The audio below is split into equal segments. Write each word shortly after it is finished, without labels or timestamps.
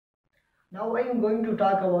Now I am going to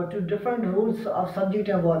talk about two different rules of subject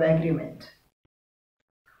and verb agreement.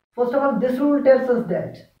 First of all, this rule tells us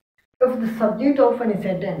that if the subject of any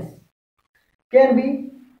sentence can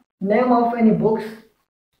be name of any books,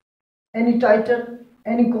 any title,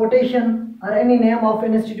 any quotation, or any name of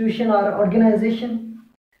an institution or organization,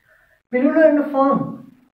 plural in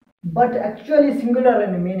form, but actually singular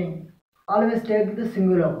in meaning, always take the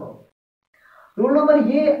singular verb. Rule number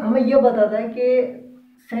ये हमें ये बताता है कि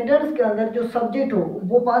sentence के अंदर जो subject हो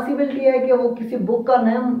वो पॉसिबिलिटी है कि वो किसी बुक का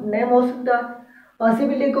नेम हो सकता है,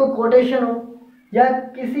 पॉसिबिलिटी कोई कोटेशन हो या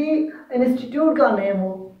किसी इंस्टीट्यूट का नेम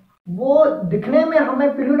हो। वो दिखने में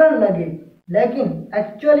हमें प्लूरल लगे लेकिन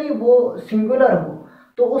एक्चुअली वो सिंगुलर हो,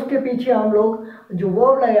 तो उसके पीछे हम लोग जो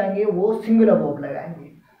वर्ब लगाएंगे वो सिंगुलर वर्ब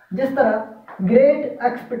लगाएंगे। जिस तरह great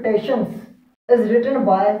expectations is written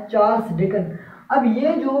by Charles Dickens. अब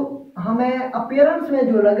ये जो हमें अपीयरेंस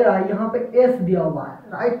में जो लग रहा है यहाँ पे एस दिया हुआ है,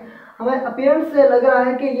 राइट, हमें अपीयरेंस से लग रहा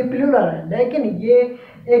है कि ये प्लूरल है, लेकिन ये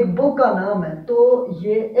एक बुक का नाम है, तो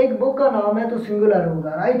ये एक बुक का नाम है तो सिंगुलर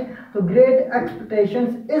होगा, राइट। तो ग्रेट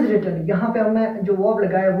एक्सपेक्टेशंस इज रिटन, यहाँ पे हमने जो वर्ब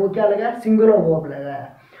लगाया वो क्या लगाया, सिंगुलर वर्ब लगाया।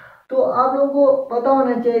 तो आप लोगों को पता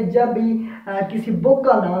होना चाहिए जब भी किसी बुक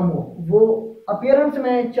का नाम हो वो अपीयरेंस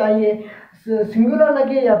में चाहिए सिंगुलर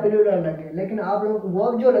लगे या प्लूरल लगे, लेकिन आप लोग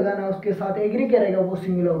वर्ब जो लगाना उसके साथ एग्री करेगा वो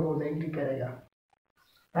सिंगुलर वर्ब एग्री करेगा,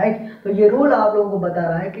 राइट। तो ये रूल आप लोगों को बता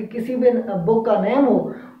रहा है कि किसी भी बुक का नेम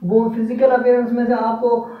हो वो फिजिकल अपीयरेंस में से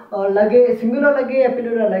आपको लगे सिंगुलर लगे या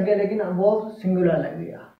प्लूरल लगे, लेकिन वर्ब सिंगुलर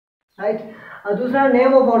लगेगा, राइट। दूसरा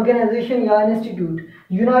नेम ऑफ ऑर्गेनाइजेशन या इंस्टीट्यूट,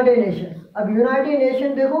 यूनाइटेड नेशंस। अब यूनाइटेड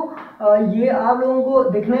नेशन देखो ये आप लोगों को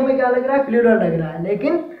दिखने में क्या लग रहा है, प्लूरल लग रहा है,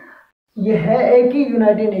 लेकिन ये है एक ही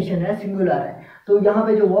यूनाइटेड नेशन है, सिंगुलर है, तो यहाँ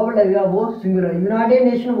पे जो वर्ब लगेगा वो singular. United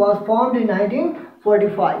nation was formed in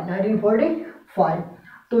 1945।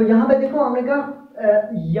 तो यहाँ पे देखो हमने कहा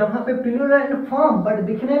यहाँ पे प्लूरल इन फॉर्म बट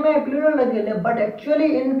दिखने में प्लूरल लगे, बट एक्चुअली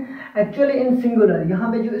इन सिंगुलर।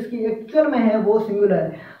 यहाँ पे जो इसकी एक्चुअल में है वो सिंगुलर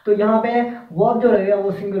है, तो यहाँ पे वर्ब जो लगेगा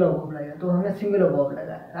वो सिंगुलर वर्ब लगेगा, तो हमने सिंगुलर वर्ब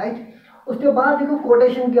लगाया, राइट। उसके बाद देखो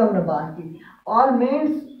कोटेशन की हमने बात की, all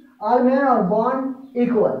men are born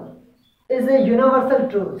equal is a universal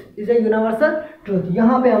truth,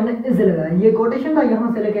 यहाँ पे हमने इज लगाया, ये कोटेशन था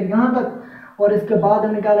यहाँ से लेकर यहाँ तक, और इसके बाद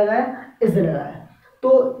हमने क्या लगाया, इज लगाया। तो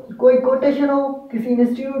कोई कोटेशन हो, किसी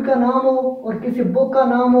इंस्टीट्यूट का नाम हो और किसी बुक का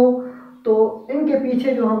नाम हो, तो इनके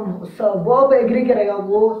पीछे जो हम वर्ब एग्री करेगा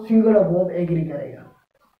वो सिंगुलर वर्ब एग्री करेगा।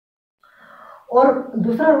 और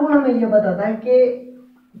दूसरा रूल हमें ये बताता है कि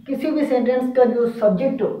किसी भी सेंटेंस का जो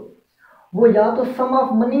सब्जेक्ट हो वो या तो सम ऑफ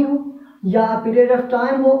मनी हो या पीरियड ऑफ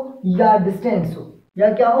टाइम हो या डिस्टेंस हो,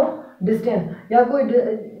 या क्या हो, डिस्टेंस, या कोई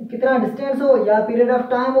कितना डिस्टेंस हो या पीरियड ऑफ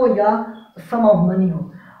टाइम हो या सम ऑफ मनी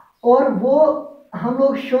हो, और वो हम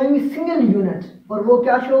लोग शोएंगे सिंगल यूनिट, और वो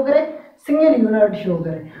क्या शो करे, सिंगल यूनिट शो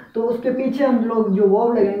करे, तो उसके पीछे हम लोग जो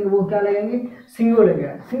वर्ब लगाएंगे वो क्या लगाएंगे, सिंगल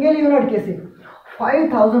लगेगा। सिंगल यूनिट कैसे,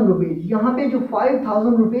 5000 रुपीज़, यहाँ पे जो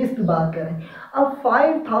 5000 रुपीज़ की बात करें, अब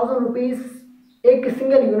 5000 रुपीज़ एक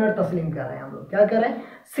सिंगल यूनिट तस्लीम कर रहे हैं हम लोग, क्या कर रहे हैं,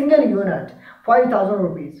 सिंगल यूनिट, 5000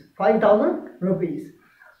 रुपीज़।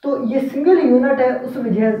 तो ये सिंगल यूनिट है, उस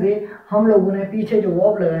वजह से हम लोगों ने पीछे जो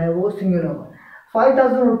वर्ब लगाया है वो single verb.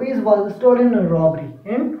 5000 rupees was stolen in robbery,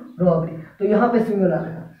 तो यहाँ पे सिंगुलर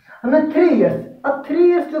लगा। हमने 3 इयर्स, अब 3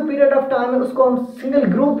 इयर्स जो पीरियड ऑफ टाइम है उसको हम सिंगल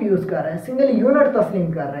ग्रुप यूज़ कर रहे हैं, सिंगल यूनिट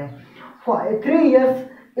तस्लीम कर रहे हैं। 3 years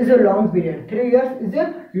is a long period, 3 years is a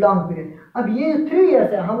long period. अब ये 3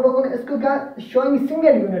 इयर्स है, हम लोगों ने इसको क्या शोइंग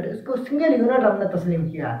सिंगल यूनिट, इसको सिंगल यूनिट हमने तस्लीम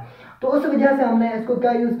किया है, तो उस वजह से हमने इसको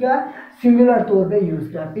क्या यूज़ किया, सिंगुलर तौर पे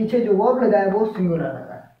यूज़ किया, पीछे जो वर्ब लगाया वो सिंगुलर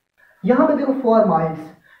लगाया। यहाँ पे देखो 4 माइल्स,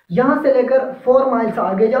 यहाँ से लेकर 4 माइल्स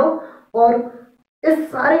आगे जाओ और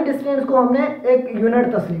इस सारे डिस्टेंस को हमने एक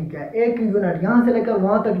यूनिट तस्लीम किया, एक यूनिट यहाँ से लेकर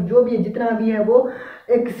वहाँ तक जो भी जितना भी है वो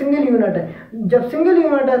एक सिंगल यूनिट है। जब सिंगल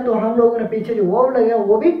यूनिट है तो हम लोगों ने पीछे जो वर्ब लगाया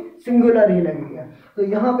वो भी सिंगुलर ही लगेगा। तो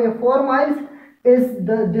यहाँ पे 4 miles is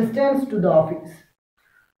the distance to the office,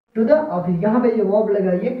 यहाँ पे ये वर्ब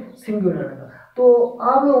लगा ये सिंगुलर लगा। तो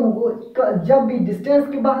आप लोगों को जब भी डिस्टेंस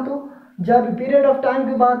की बात हो, जब पीरियड ऑफ टाइम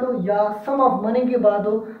की बात हो या सम ऑफ मनी की बात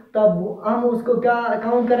हो, तब हम उसको क्या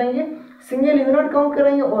काउंट करेंगे, सिंगल यूनिट काउंट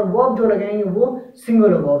करेंगे और वर्ब जो लगाएंगे वो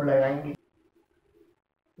सिंगुलर वर्ब लगाएंगे।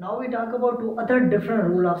 Now we talk about 2 other different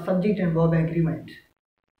rule of subject and verb agreement.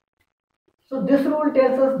 So this rule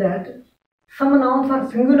tells us that some nouns are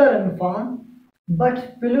singular in form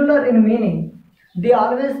but plural in meaning. They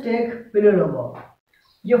always take plural verb.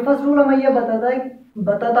 ये first rule हमें यह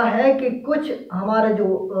बताता है कि कुछ हमारे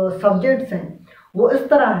जो subjects हैं वो इस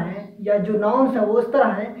तरह हैं, या जो नाउन्स हैं वो इस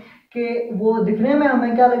तरह हैं कि वो दिखने में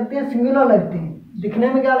हमें क्या लगते हैं, सिंगुलर लगते हैं, दिखने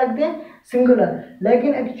में क्या लगते हैं, सिंगुलर,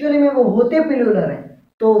 लेकिन एक्चुअली में वो होते प्लूरल हैं,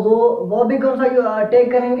 तो वो भी कौन सा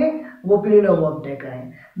टेक करेंगे, वो प्लूरल वर्ब टेक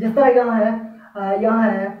करेंगे। जिस तरह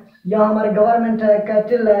यहाँ हमारे गवर्नमेंट है,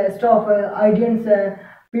 कैटल है, स्टाफ है, आइडियंस है,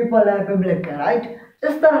 पीपल है, पब्लिक है, राइट।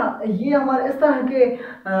 इस तरह ये हमारे इस तरह के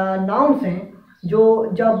नाउन्स हैं जो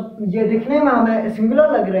जब ये दिखने में हमें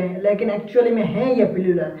सिंगुलर लग रहे हैं लेकिन एक्चुअली में हैं ये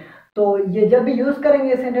प्लूरल, तो ये जब भी यूज़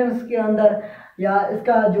करेंगे सेंटेंस के अंदर या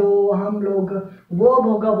इसका जो हम लोग वर्ब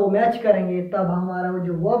होगा वो मैच करेंगे, तब हमारा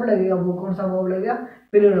जो वर्ब लगेगा वो कौन सा वर्ब लगेगा,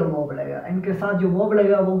 प्लूरल वर्ब लगेगा। इनके साथ जो वर्ब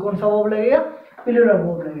लगेगा वो कौन सा वर्ब लगेगा, प्लूरल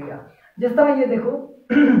वर्ब लगेगा। जिस तरह ये देखो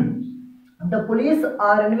the police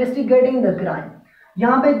are investigating the crime,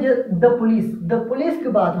 यहाँ पे द पुलिस की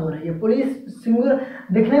बात हो रही है। पुलिस सिंगुलर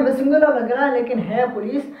दिखने में सिंगुलर लग रहा है लेकिन है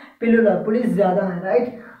पुलिस प्लूरल, पुलिस ज़्यादा है,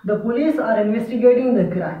 right. The police are investigating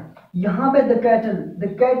the crime. यहाँ पे the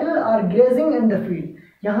cattle are grazing in the field,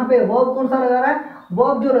 यहाँ पे वर्ब कौन सा लगा रहा है,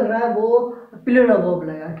 वर्ब जो लग रहा है वो प्लूरल वर्ब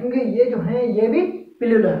लगेगा क्योंकि ये जो है ये भी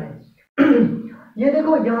प्लूरल है। ये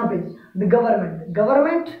देखो यहाँ पे the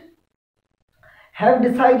government have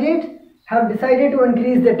decided to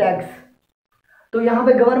increase the tax, तो यहाँ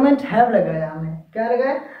पे गवर्नमेंट हैव लगाया, हमें क्या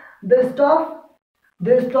लगाया, the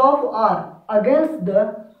staff are against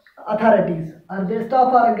the authorities, or the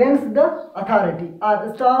staff are against the authority, or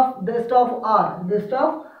the staff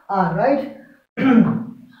are right.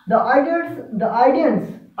 the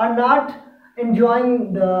audience are not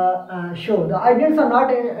enjoying the show, the audience are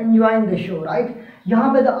not enjoying the show, right।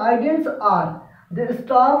 यहाँ पे the audience are, the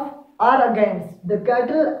staff are against, the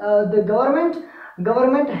cattle, the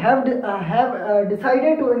government have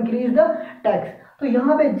decided to increase the tax। तो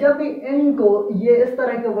यहाँ पे जब भी इनको ये इस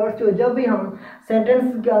तरह के वर्ड्स जो जब भी हम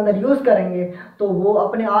सेंटेंस के अंदर यूज़ करेंगे तो वो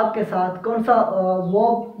अपने आप के साथ कौन सा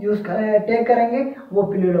वर्ब टेक करेंगे, वो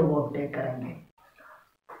प्लूरल वर्ब टेक करेंगे।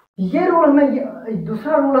 ये रूल हमें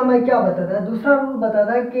दूसरा रूल हमें क्या बताता है, दूसरा रूल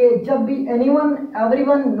बताता है कि जब भी anyone,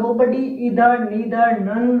 everyone, nobody, either, neither,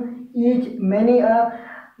 none, each, many,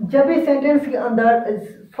 जब भी सेंटेंस के अंदर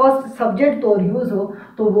फर्स्ट सब्जेक्ट तो यूज़ हो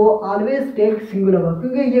तो वो ऑलवेज टेक सिंगुलर हो,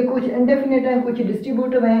 क्योंकि ये कुछ इंडेफिनिट हैं, कुछ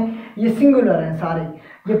डिस्ट्रीब्यूटिव हैं, ये सिंगुलर हैं सारे।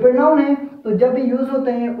 ये प्रोनाउन हैं तो जब भी यूज़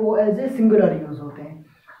होते हैं वो एज ए सिंगुलर यूज़ होते हैं।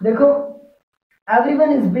 देखो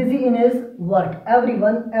everyone is busy in his work,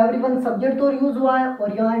 everyone subject तो यूज़ हुआ है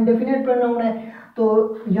और यहाँ इंडेफिनिट प्रोनाउन है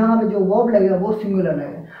तो यहाँ पे जो वर्ब लगेगा वो सिंगुलर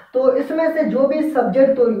लगेगा। तो इसमें से जो भी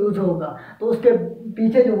सब्जेक्ट तो यूज़ होगा तो उसके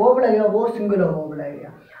पीछे जो वर्ब लगेगा वो सिंगुलर वर्ब लगेगा।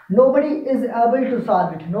 Nobody is able to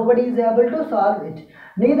solve it.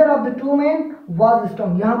 Neither of the two men was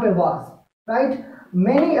strong, यहाँ पे was, right।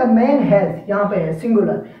 Many a man has, यहाँ पे है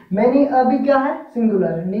सिंगुलर, many a भी क्या है,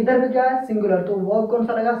 सिंगुलर, neither भी क्या है, सिंगुलर, तो वर्ब कौन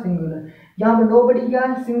सा लगा, सिंगुलर। यहाँ पे nobody क्या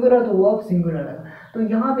है, सिंगुलर, तो वर्ब सिंगुलर लगा। तो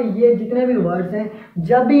यहाँ पे ये जितने भी वर्ड्स हैं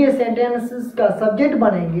जब भी ये सेंटेंसेस का सब्जेक्ट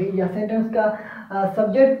बनेंगे या सेंटेंस का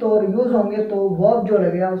सब्जेक्ट तो यूज़ होंगे तो वर्ब जो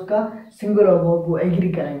लगेगा उसका सिंगुलर वर्ब वो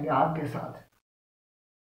एग्री करेंगे आपके साथ।